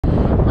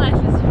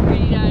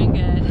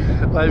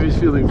Ivy's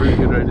feeling pretty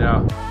good right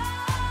now.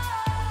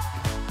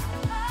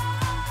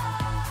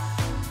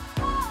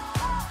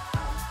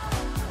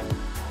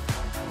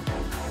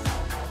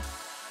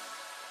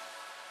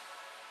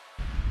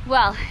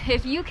 Well,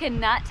 if you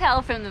cannot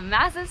tell from the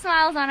massive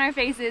smiles on our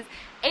faces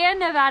and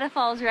Nevada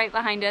Falls right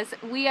behind us,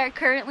 we are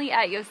currently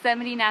at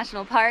Yosemite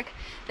National Park.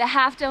 The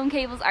Half Dome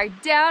cables are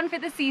down for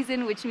the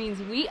season, which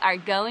means we are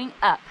going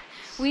up.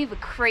 We have a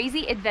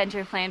crazy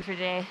adventure planned for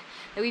today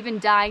that we've been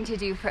dying to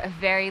do for a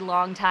very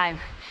long time.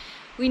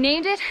 We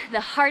named it the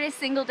hardest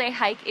single day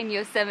hike in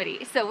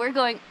Yosemite. So we're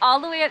going all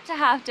the way up to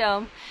Half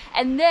Dome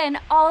and then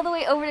all the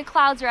way over to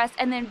Clouds Rest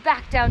and then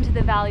back down to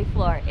the valley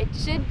floor. It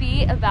should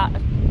be about a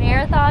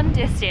marathon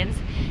distance,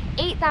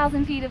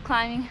 8,000 feet of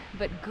climbing,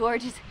 but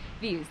gorgeous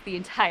views the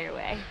entire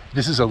way.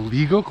 This is a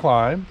legal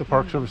climb. The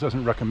Park Service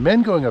doesn't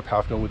recommend going up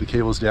Half Dome with the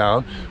cables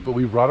down, but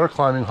we brought our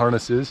climbing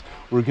harnesses.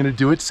 We're gonna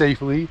do it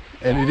safely,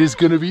 and it is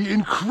gonna be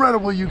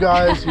incredible, you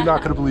guys. You're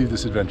not gonna believe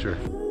this adventure.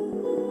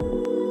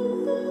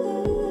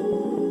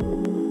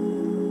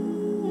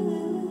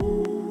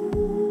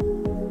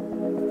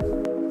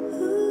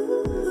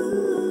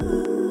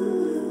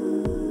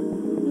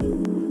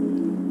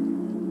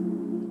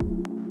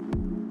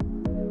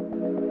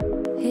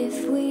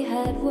 If we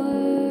had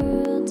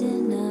world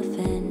enough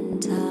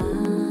and time,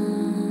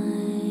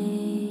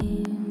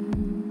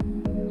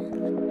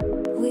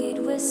 we'd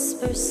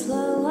whisper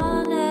slow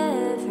on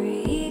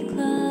every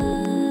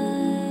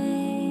climb.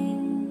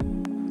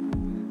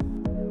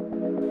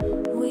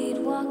 We'd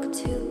walk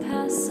to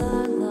pass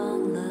our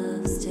long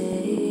love's day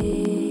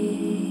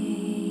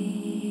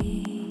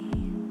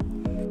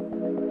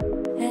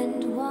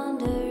and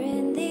wander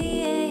in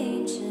the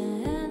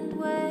ancient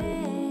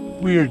way.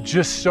 We are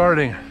just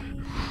starting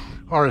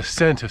our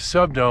ascent of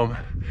Subdome,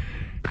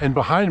 and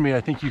behind me I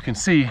think you can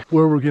see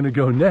where we're gonna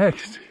go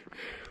next,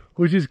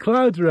 which is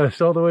Clouds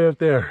Rest all the way up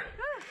there.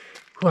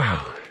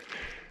 Wow,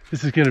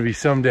 this is gonna be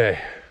some day.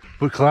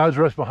 Put Clouds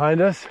Rest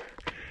behind us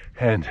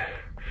and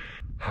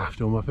Half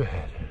Dome up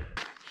ahead.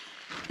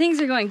 Things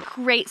are going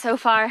great so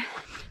far.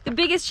 The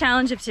biggest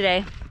challenge of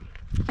today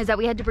is that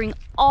we had to bring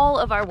all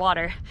of our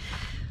water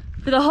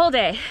for the whole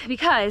day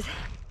because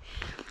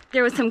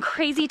there was some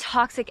crazy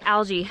toxic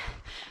algae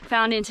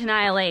found in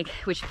Tenaya Lake,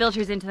 which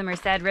filters into the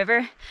Merced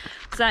River.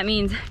 So that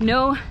means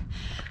no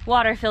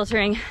water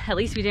filtering. At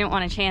least we didn't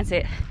want to chance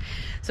it.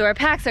 So our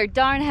packs are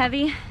darn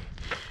heavy,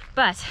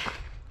 but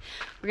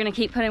we're gonna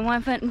keep putting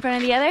one foot in front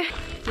of the other.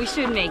 We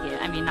should make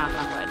it. I mean, knock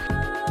on wood.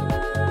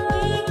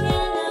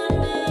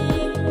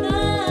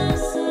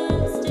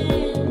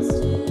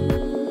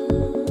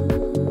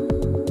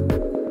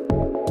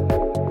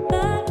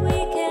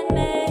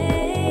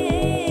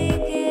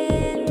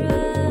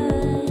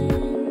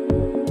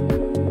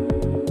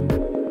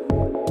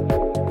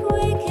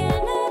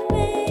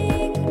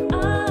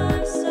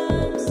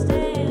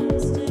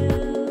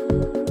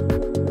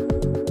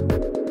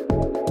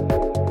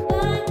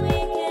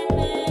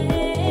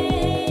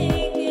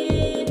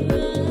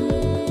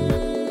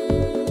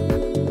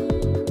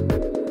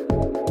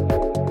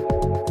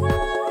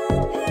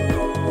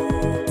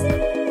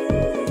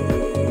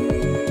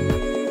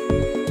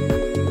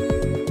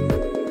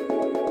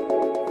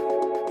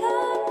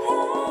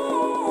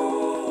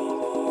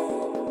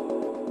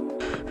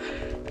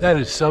 That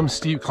is some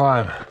steep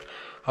climb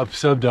up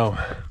Subdome,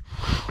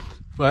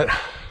 but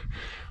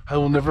I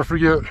will never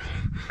forget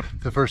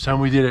the first time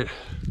we did it.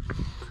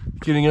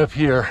 Getting up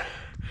here,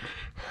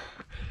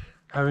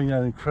 having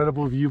that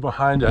incredible view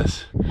behind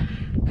us,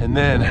 and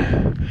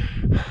then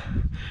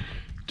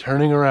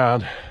turning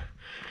around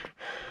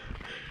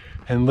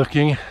and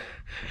looking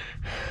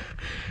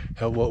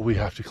at what we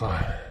have to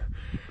climb.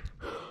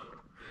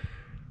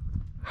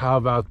 How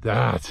about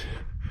that?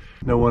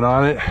 No one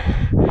on it.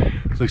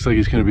 Looks like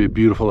it's going to be a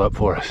beautiful up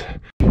for us.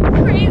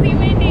 Crazy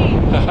windy.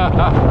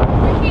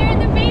 We're here in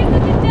the base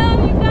of the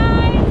dome, you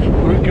guys.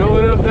 We're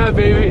going up that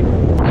baby.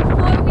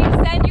 Before we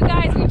ascend, you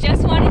guys, we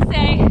just want to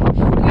say we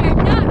are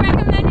not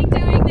recommending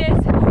doing this.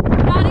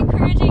 We're not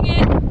encouraging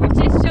it. We're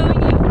just showing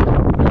you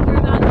what we're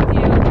about to do.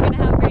 We're going to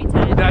have a great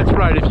time. That's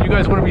right. If you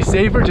guys want to be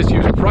safer, just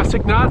use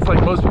prusik knots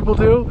like most people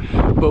do.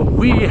 But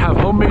we have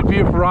homemade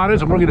via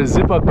piranhas, and we're going to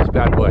zip up this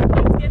bad boy.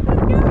 Let's get this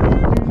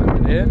going.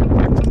 Zipping in.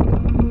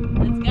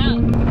 Let's go.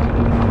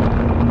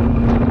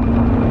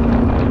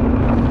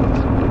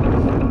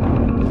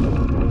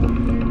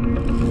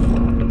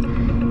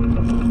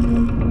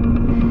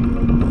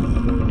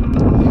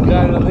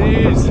 Got it,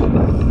 Elise.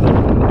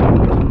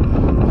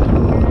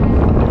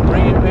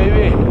 Bring it,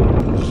 baby.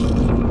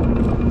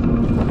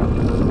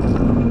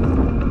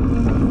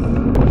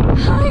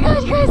 Oh my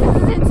gosh, guys, this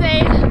is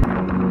insane.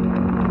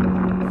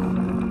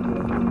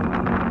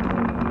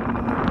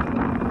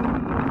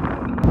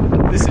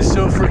 This is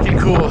so freaking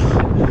cool.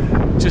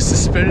 Just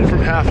suspended from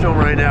Half Dome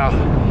right now.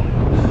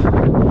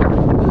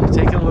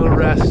 Taking a little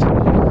rest.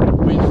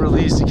 Waiting for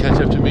Elise to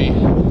catch up to me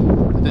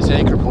at this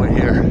anchor point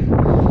here.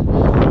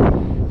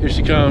 Here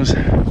she comes.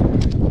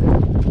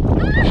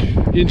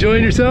 You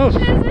enjoying yourself?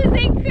 This is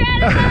incredible.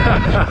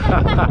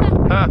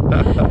 I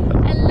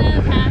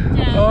love Half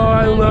Dome. Oh,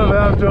 I love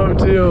Half Dome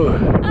too.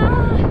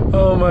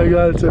 Oh my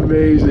God, it's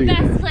amazing.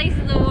 Best place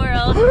in the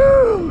world.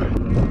 Woo!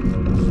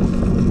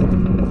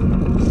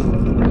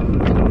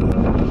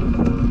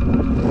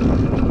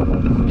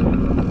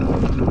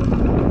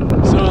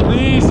 So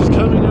Elise is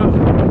coming up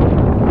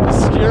the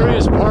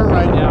scariest part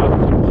right now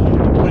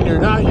when you're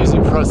not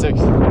using Prusik,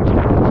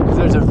 because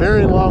there's a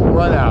very long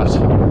run out.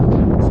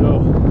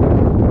 So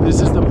this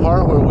is the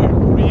part where we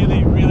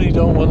really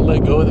don't want to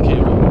let go of the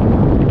cable.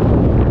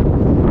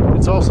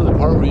 It's also the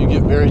part where you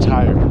get very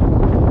tired.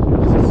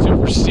 It's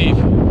super steep.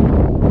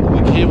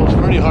 The cable's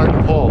pretty hard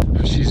to pull.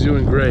 She's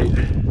doing great.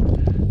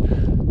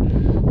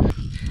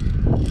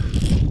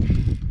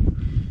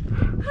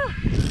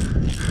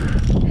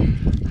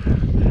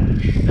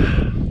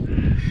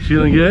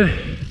 Feeling good?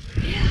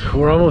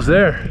 We're almost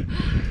there.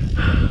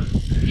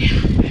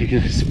 You can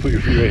just put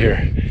your feet right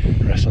here.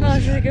 Rest on Oh,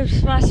 this is a good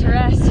spot to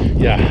rest.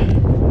 Yeah.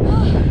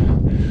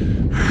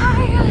 Oh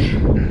my God.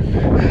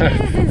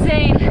 This is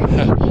insane.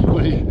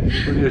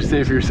 What do you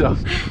say for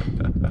yourself?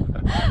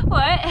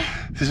 What?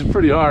 This is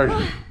pretty hard.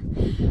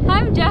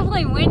 I'm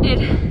definitely winded.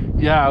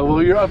 Yeah,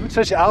 well, you're up at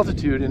such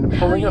altitude, and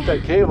pulling up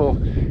that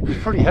cable is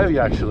pretty heavy,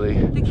 actually.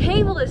 The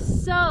cable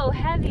is so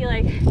heavy,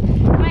 like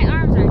my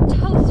arms are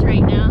toast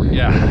right now.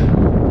 Yeah.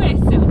 But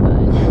it's so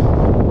fun.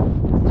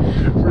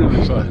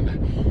 Really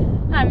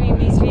fun. I mean,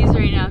 these views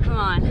right now, come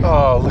on.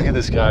 Oh, look at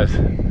this, guys.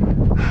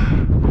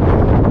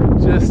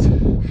 Just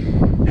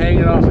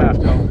hanging off Half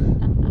Dome.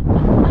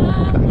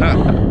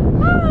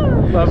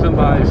 Loving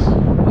life.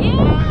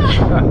 Yeah!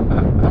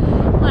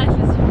 Life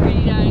is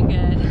pretty darn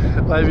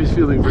good. Life is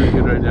feeling pretty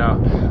good right now.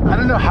 I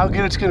don't know how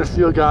good it's gonna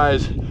feel,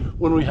 guys,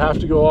 when we have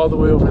to go all the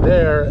way over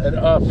there and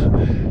up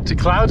to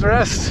Clouds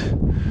Rest.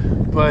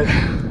 But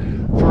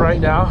for right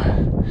now,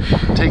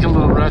 taking a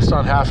little rest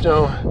on Half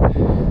Dome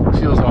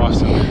feels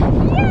awesome.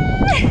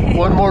 Yay!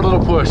 One more little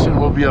push and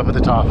we'll be up at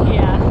the top.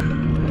 Yeah.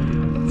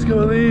 Let's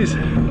go, Elise.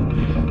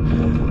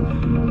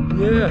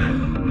 Yeah.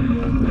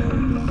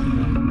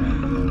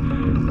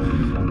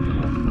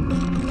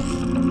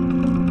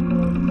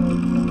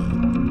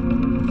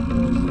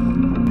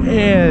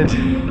 And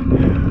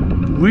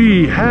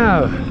we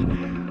have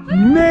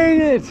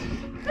made it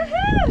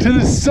to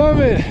the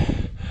summit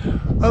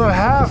of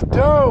Half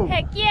Dome.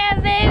 Heck yeah,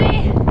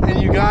 baby!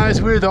 And you guys,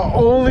 we're the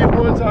only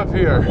ones up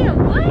here. Yeah,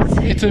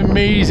 what? It's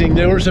amazing.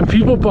 There were some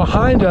people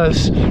behind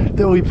us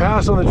that we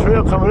passed on the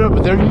trail coming up,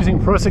 but they're using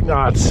Prusik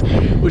knots,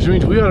 which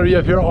means we ought to be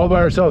up here all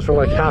by ourselves for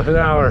like half an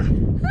hour.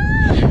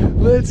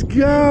 Let's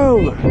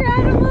go!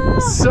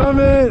 Incredible!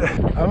 Summit!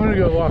 I'm gonna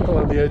go walk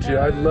along the edge here.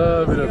 I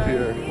love it up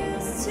here.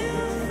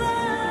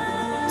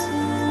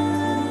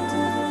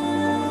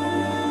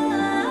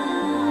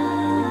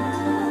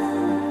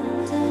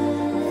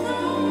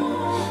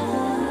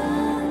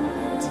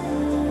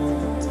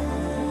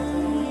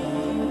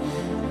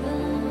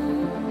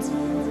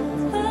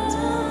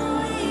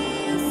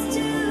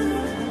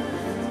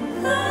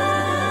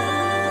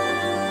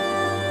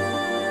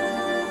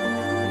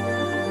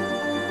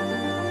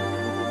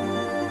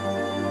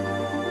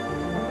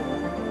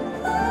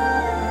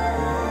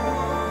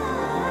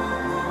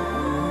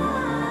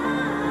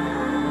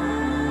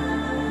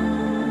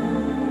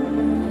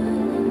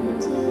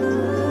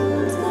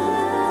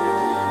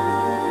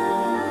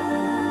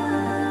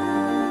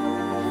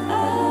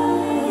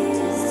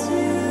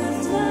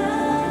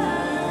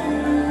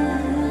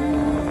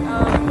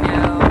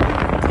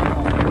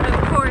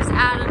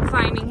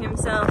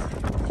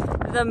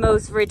 The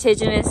most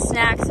vertiginous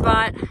snack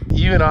spot.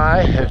 You and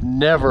I have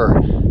never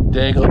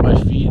dangled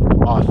my feet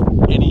off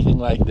anything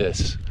like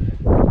this.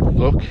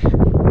 Look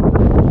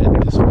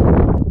at this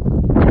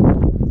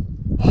one.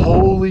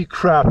 Holy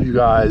crap, you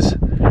guys.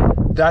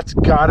 That's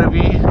gotta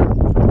be,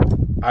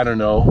 I don't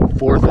know,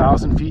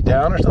 4,000 feet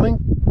down or something?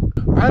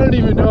 I don't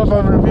even know if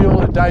I'm gonna be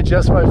able to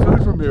digest my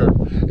food from here.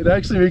 It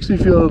actually makes me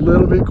feel a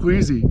little bit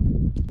queasy.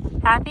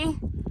 Happy?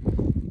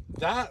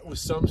 That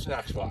was some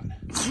snack spot.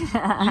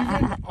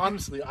 Even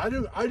honestly, I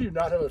do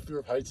not have a fear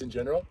of heights in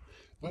general,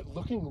 but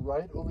looking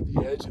right over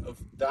the edge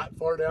of that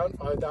far down,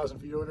 5,000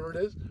 feet or whatever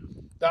it is,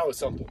 that was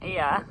something.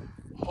 Yeah.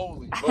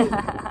 Holy moly.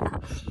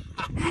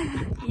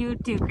 You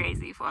too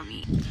crazy for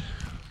me.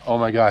 Oh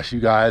my gosh, you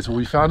guys, well,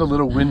 we found a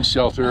little wind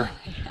shelter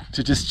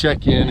to just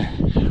check in.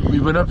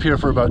 We've been up here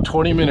for about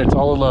 20 minutes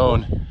all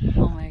alone.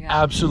 Oh my God.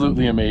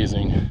 Absolutely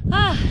amazing.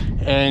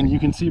 And you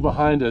can see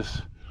behind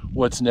us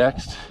what's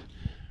next.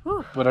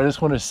 Whew. But I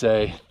just want to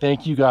say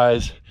thank you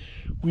guys.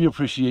 We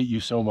appreciate you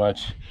so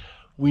much.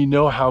 We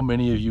know how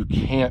many of you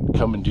can't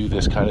come and do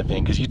this kind of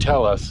thing because you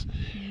tell us,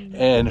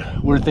 and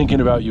we're thinking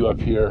about you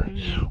up here.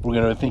 We're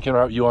going to be thinking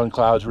about you on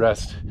Clouds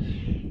Rest.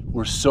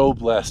 We're so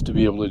blessed to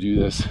be able to do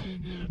this,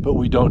 but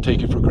we don't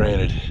take it for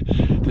granted.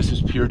 This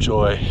is pure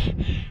joy.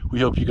 We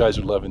hope you guys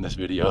are loving this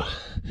video.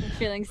 I'm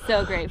feeling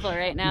so grateful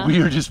right now.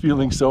 We are just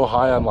feeling so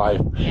high on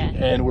life, Yeah.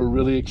 and we're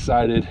really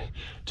excited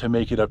to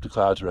make it up to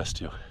Clouds Rest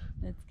too.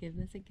 Let's give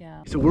this a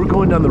go. So we're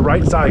going down the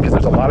right side because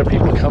there's a lot of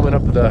people coming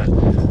up the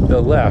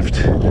left.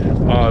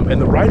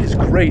 And the right is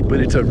great, but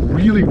it's a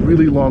really,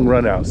 really long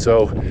run out.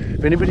 So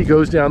if anybody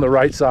goes down the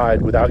right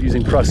side without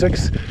using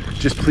prussics,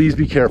 just please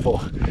be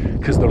careful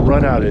because the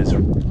run out is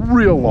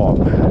real long.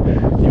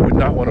 You would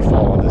not want to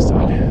fall on this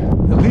side.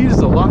 Elise is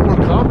a lot more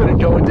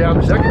confident going down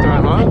the second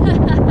time, huh?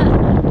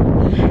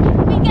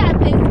 We got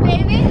this,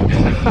 baby.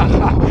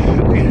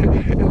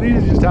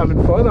 Elise is just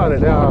having fun on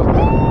it now.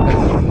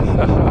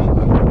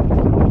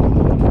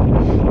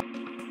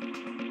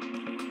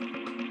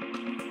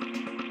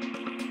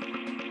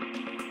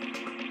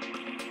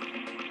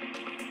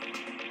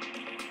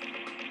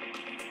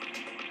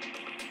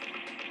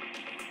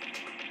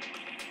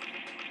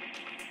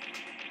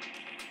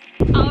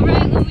 All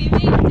right, well, we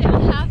made it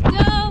down Half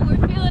Dome.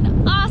 We're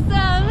feeling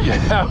awesome.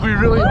 Yeah, we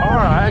really are.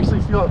 I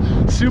actually feel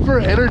super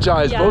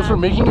energized, both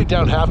from making it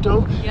down Half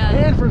Dome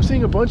and from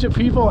seeing a bunch of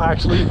people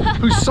actually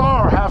who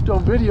saw our Half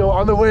Dome video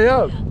on the way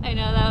up. I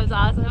know, that was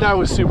awesome. That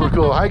was super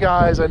cool. Hi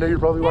guys, I know you're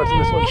probably watching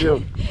this one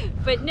too.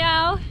 But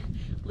now,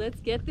 let's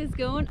get this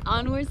going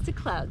onwards to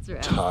Clouds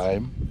Rest.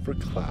 Time for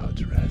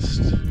Clouds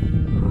Rest.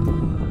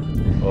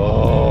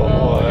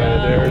 Oh boy,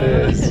 there it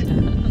is.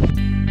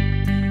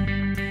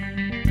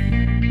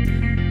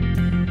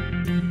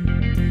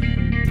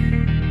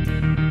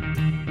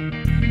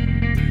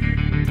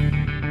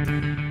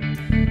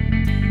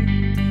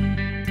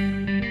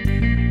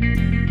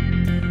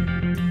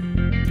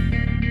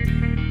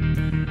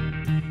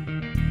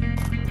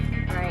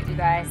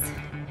 Guys,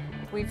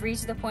 we've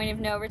reached the point of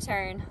no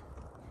return.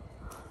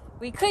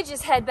 We could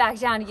just head back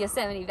down to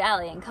Yosemite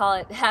Valley and call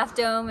it Half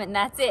Dome and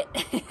that's it.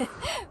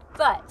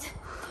 But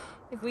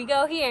if we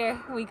go here,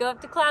 we go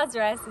up to Clouds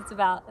Rest, it's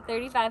about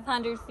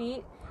 3,500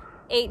 feet,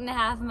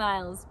 8.5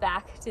 miles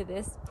back to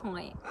this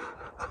point.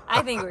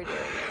 I think we're doing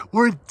it.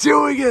 We're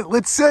doing it!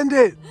 Let's send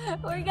it!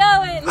 We're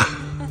going!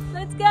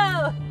 Let's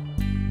go!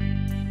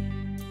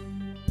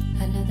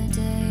 Another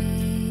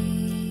day,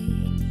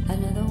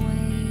 another way.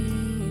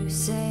 You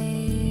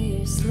say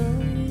you're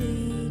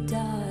slowly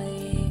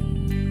dying.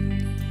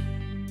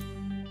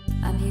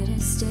 I'm here to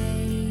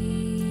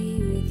stay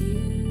with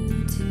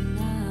you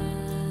tonight.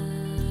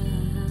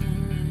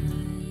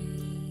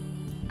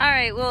 All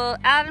right, well,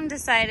 Adam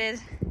decided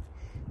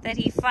that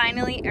he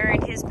finally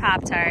earned his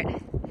Pop-Tart.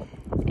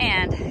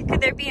 And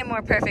could there be a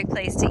more perfect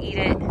place to eat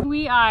it?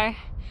 We are,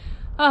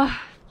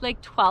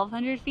 like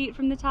 1,200 feet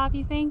from the top,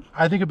 you think?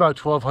 I think about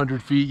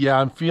 1,200 feet. Yeah,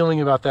 I'm feeling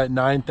about that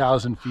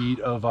 9,000 feet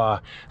of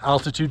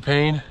altitude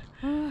pain.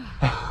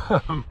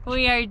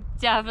 We are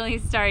definitely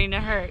starting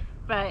to hurt,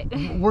 but...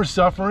 We're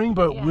suffering,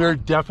 but we're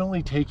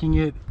definitely taking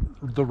it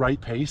the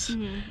right pace.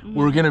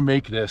 We're gonna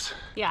make this.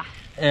 Yeah.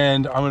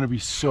 And I'm gonna be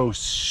so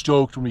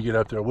stoked when we get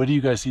up there. What do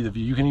you guys see the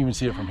view? You can even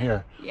see it from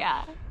here.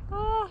 Yeah.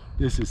 Oh.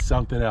 This is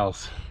something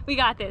else. We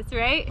got this,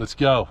 right? Let's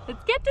go.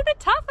 Let's get to the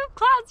top of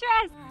Clouds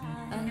Rest.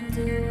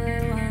 Until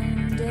we're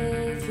one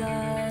day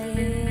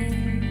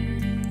flying,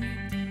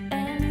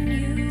 and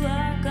you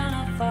are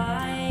gonna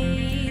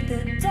fight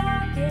the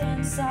dark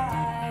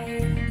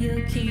inside.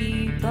 You'll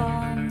keep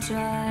on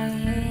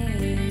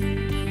trying.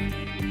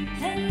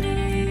 And do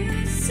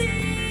you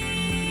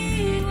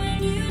see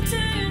when you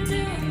turn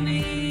to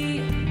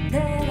me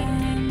that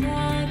I'm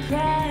not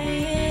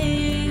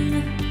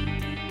crying?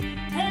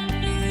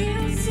 And do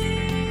you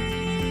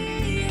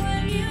see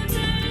when you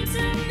turn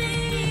to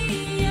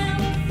me I'm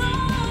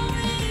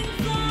falling,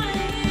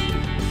 flying?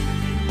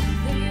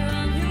 Then you're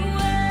on your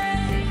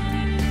way,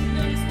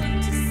 knows what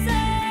to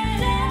say.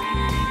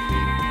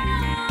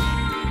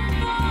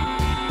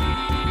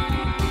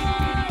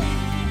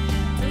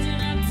 Told you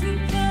not to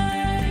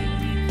play,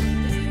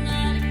 this is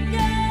not a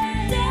game.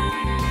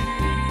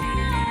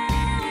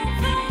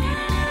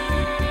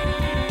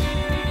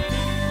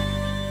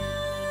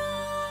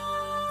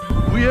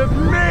 We have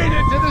made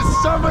it to the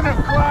summit of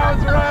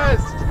Clouds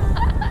Rest.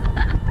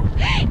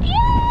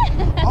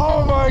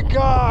 Oh my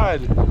God.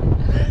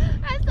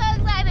 I'm so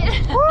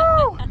excited.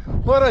 Woo!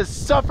 What a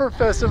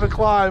sufferfest of a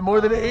climb.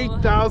 More than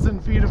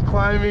 8,000 feet of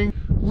climbing.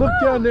 Look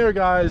down there,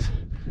 guys.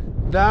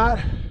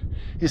 That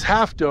is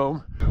Half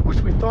Dome,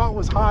 which we thought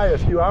was high a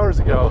few hours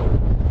ago.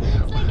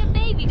 It's like a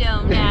baby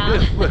dome now.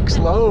 It looks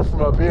low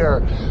from up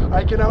here.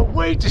 I cannot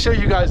wait to show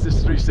you guys this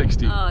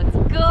 360. Oh, it's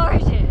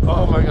gorgeous.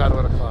 Oh my God,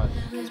 what a climb.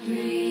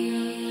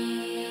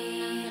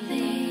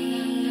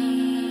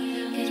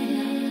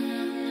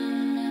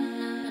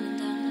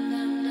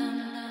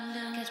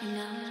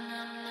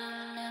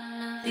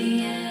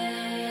 The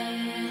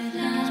earth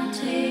now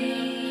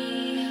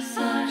takes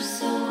our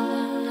soul.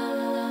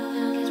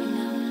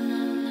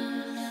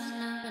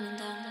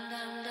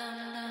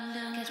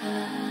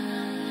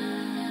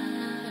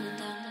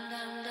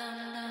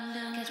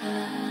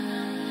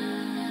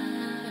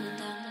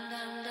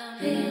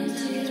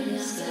 Into the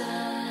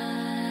sky.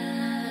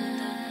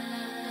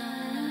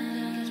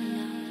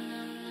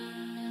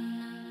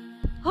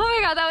 Oh my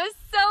God, that was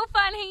so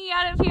fun hanging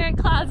out up here at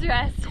Clouds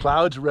Rest.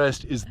 Clouds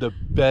Rest is the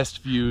best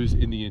views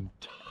in the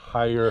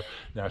entire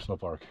national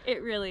park.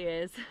 It really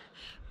is.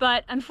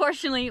 But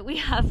unfortunately, we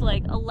have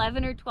like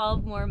 11 or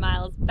 12 more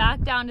miles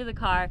back down to the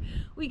car.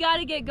 We got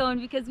to get going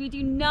because we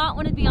do not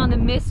want to be on the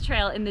mist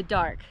trail in the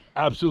dark.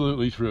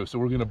 Absolutely true. So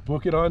we're going to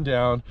book it on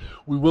down.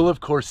 We will, of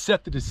course,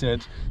 set the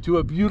descent to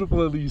a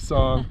beautiful Elise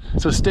song.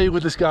 So stay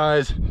with us,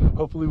 guys.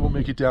 Hopefully we'll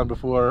make it down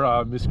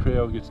before Miss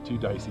Trail gets too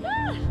dicey.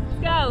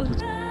 Let's go.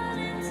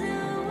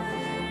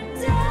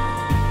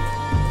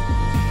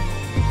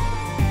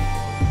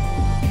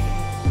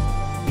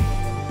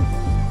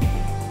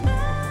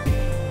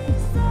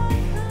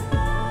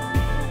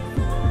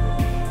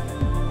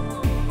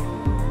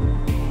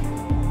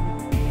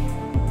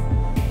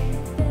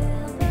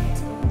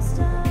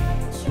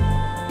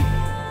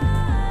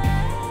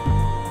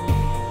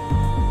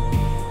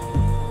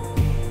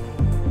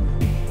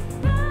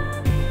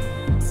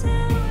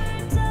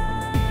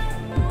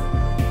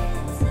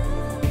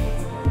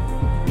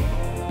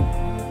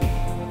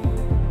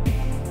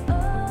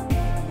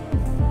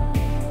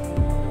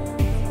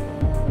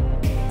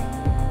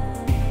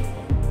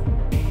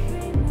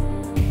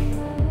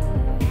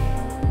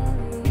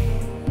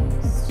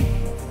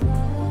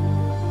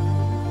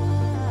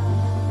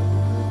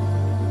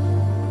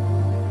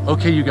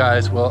 Okay, you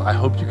guys, well, I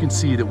hope you can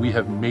see that we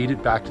have made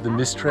it back to the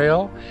mist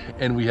trail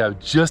and we have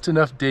just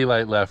enough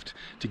daylight left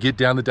to get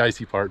down the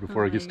dicey part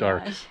before it gets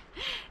dark.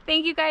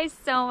 Thank you guys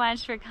so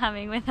much for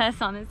coming with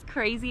us on this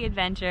crazy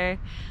adventure.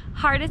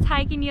 Hardest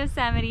hike in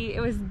Yosemite. It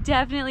was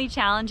definitely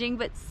challenging,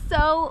 but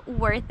so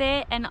worth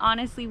it. And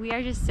honestly, we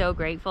are just so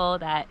grateful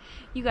that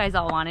you guys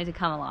all wanted to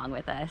come along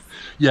with us.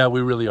 Yeah,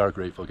 we really are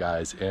grateful,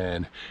 guys,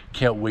 and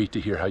can't wait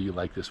to hear how you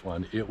like this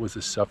one. It was a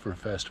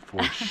sufferfest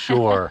for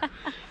sure.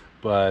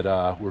 But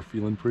we're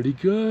feeling pretty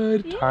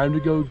good. Yeah. Time to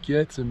go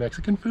get some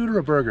Mexican food or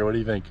a burger. What do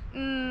you think?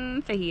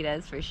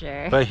 Fajitas for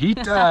sure.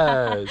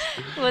 Fajitas!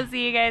 We'll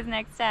see you guys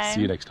next time.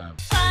 See you next time.